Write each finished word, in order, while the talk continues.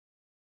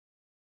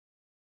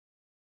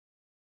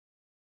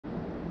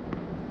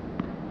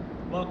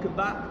Welcome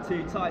back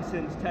to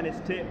Tyson's Tennis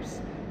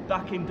Tips.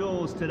 Back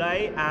indoors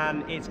today,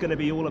 and it's going to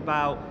be all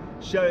about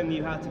showing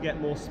you how to get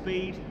more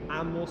speed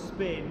and more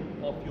spin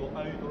off your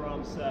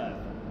overarm serve.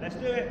 Let's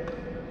do it.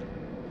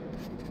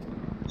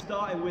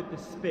 Starting with the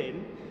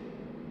spin,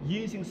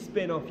 using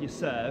spin off your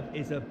serve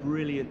is a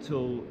brilliant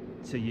tool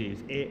to use.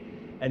 It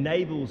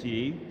enables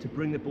you to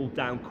bring the ball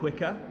down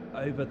quicker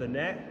over the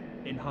net,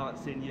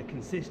 enhancing your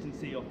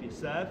consistency off your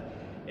serve.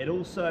 It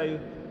also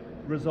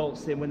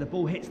results in when the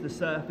ball hits the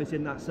surface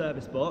in that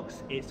service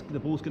box, the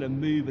ball's going to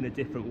move in a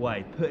different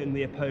way, putting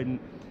the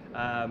opponent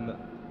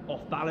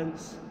off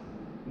balance,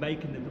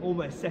 making them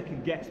almost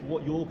second guess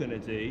what you're going to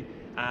do,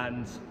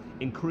 and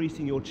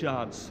increasing your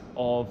chance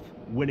of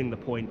winning the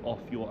point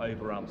off your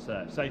overarm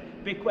serve. So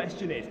big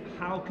question is,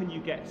 how can you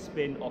get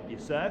spin off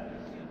your serve?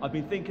 I've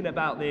been thinking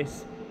about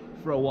this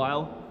for a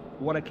while.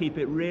 I want to keep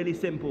it really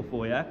simple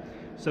for you.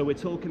 So we're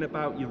talking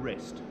about your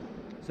wrist.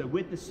 So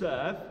with the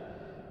serve,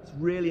 it's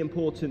really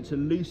important to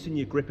loosen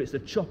your grip. It's a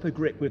chopper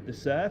grip with the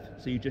serve,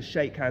 so you just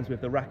shake hands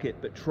with the racket,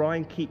 but try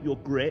and keep your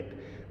grip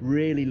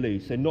really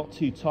loose, so not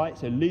too tight,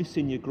 so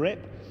loosen your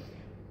grip.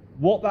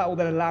 What that will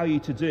then allow you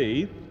to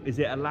do is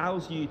it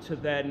allows you to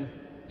then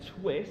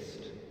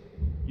twist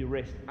your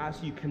wrist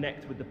as you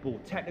connect with the ball.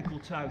 Technical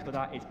term for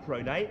that is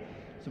pronate.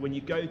 So when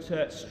you go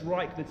to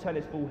strike the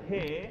tennis ball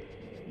here,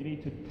 you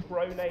need to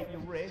pronate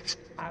your wrist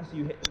as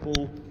you hit the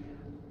ball,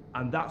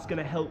 and that's going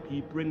to help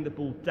you bring the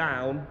ball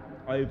down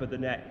over the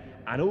net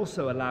and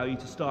also allow you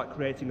to start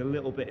creating a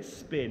little bit of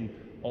spin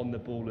on the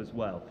ball as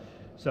well.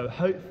 So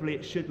hopefully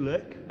it should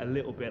look a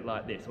little bit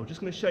like this. I'm just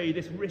going to show you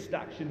this wrist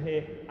action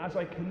here as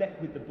I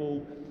connect with the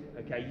ball,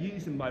 okay,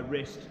 using my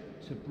wrist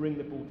to bring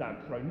the ball down,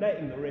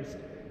 pronating the wrist,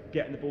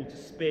 getting the ball to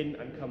spin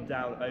and come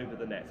down over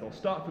the net. So I'll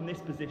start from this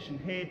position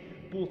here,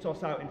 ball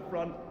toss out in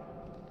front,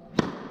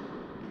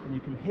 and you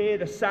can hear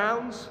the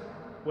sounds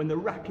when the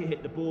racket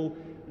hit the ball,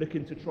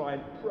 looking to try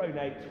and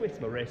pronate,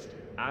 twist my wrist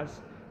as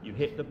you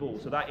hit the ball.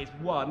 So that is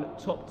one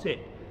top tip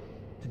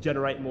to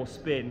generate more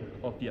spin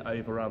off your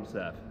overarm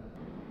serve.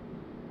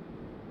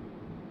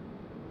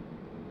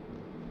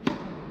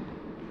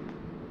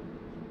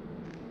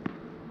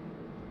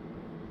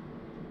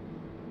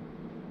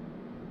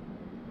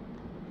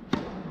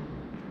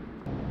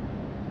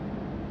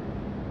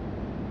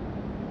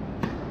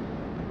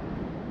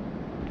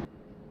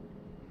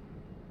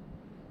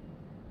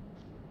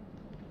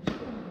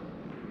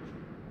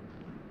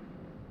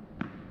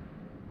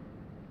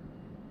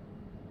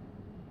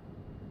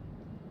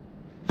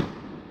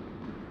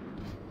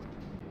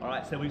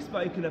 Alright, so we've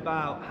spoken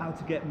about how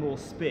to get more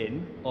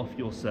spin off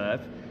your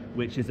serve,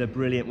 which is a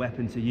brilliant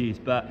weapon to use,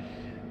 but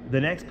the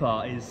next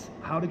part is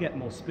how to get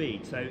more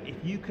speed. So if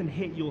you can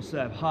hit your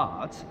serve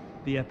hard,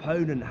 the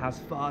opponent has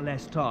far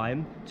less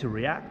time to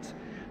react,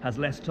 has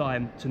less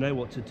time to know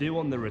what to do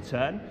on the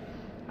return,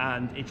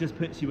 and it just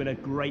puts you in a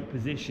great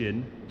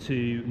position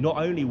to not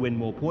only win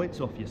more points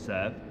off your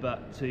serve,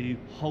 but to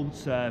hold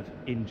serve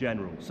in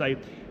general. So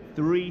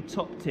 3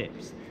 top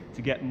tips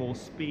to get more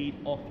speed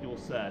off your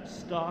serve,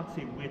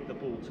 starting with the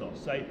ball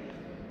toss. So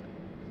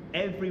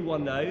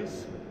everyone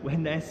knows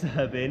when they're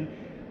serving,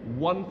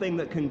 one thing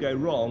that can go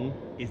wrong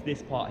is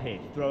this part here,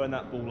 throwing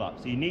that ball up.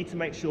 So you need to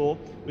make sure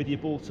with your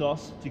ball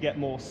toss to get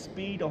more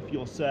speed off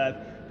your serve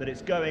that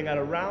it's going at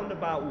around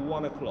about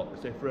 1 o'clock.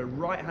 So for a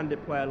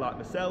right-handed player like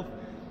myself,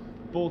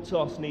 ball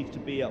toss needs to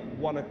be at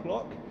 1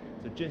 o'clock,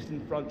 so just in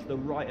front to the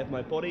right of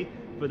my body.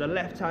 For the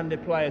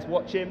left-handed players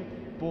watching,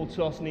 ball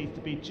toss needs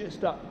to be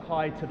just up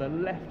high to the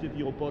left of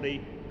your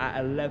body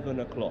at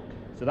 11 o'clock.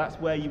 So that's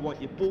where you want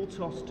your ball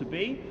toss to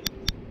be.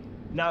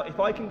 Now, if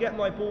I can get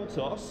my ball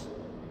toss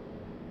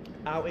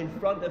out in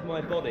front of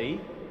my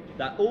body,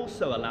 that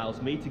also allows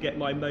me to get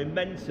my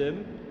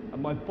momentum and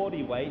my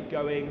body weight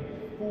going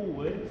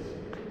forwards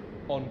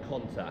on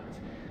contact.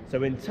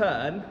 So in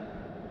turn,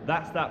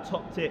 that's that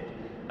top tip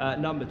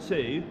number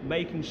 2,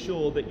 making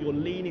sure that you're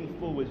leaning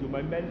forwards, your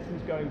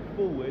momentum's going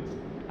forwards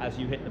as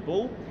you hit the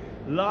ball.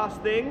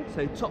 Last thing,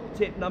 so top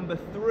tip number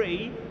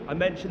 3, I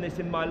mentioned this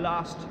in my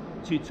last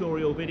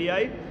tutorial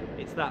video,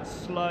 it's that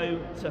slow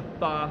to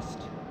fast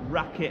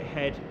racket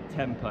head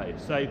tempo.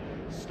 So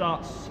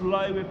start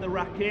slow with the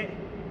racket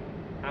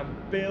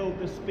and build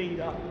the speed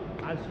up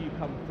as you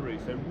come through.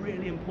 So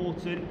really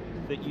important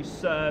that you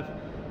serve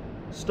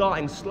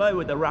starting slow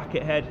with the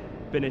racket head,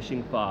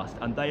 finishing fast.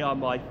 And they are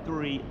my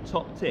 3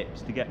 top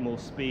tips to get more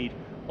speed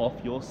off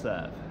your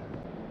serve.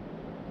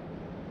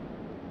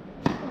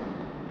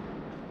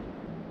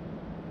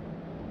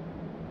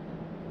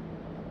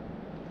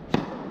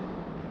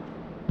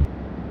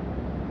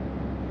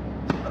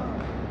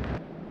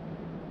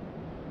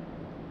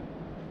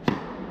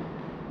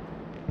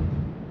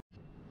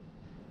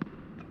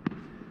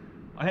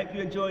 I hope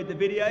you enjoyed the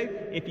video.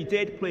 If you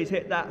did, please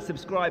hit that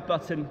subscribe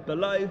button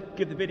below,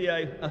 give the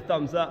video a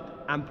thumbs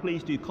up, and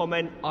please do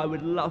comment. I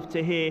would love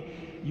to hear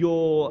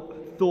your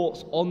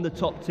thoughts on the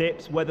top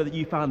tips, whether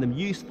you found them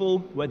useful,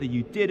 whether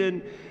you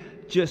didn't,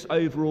 just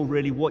overall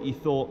really what you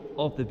thought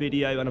of the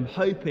video, and I'm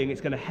hoping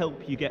it's going to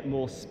help you get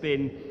more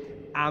spin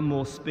and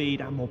more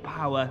speed and more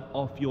power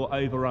off your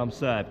overarm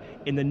serve.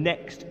 In the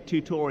next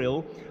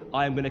tutorial,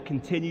 I am going to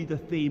continue the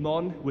theme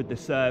on with the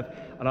serve,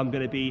 and I'm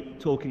going to be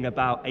talking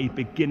about a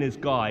beginner's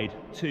guide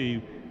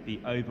to the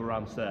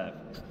overarm serve.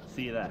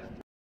 See you there.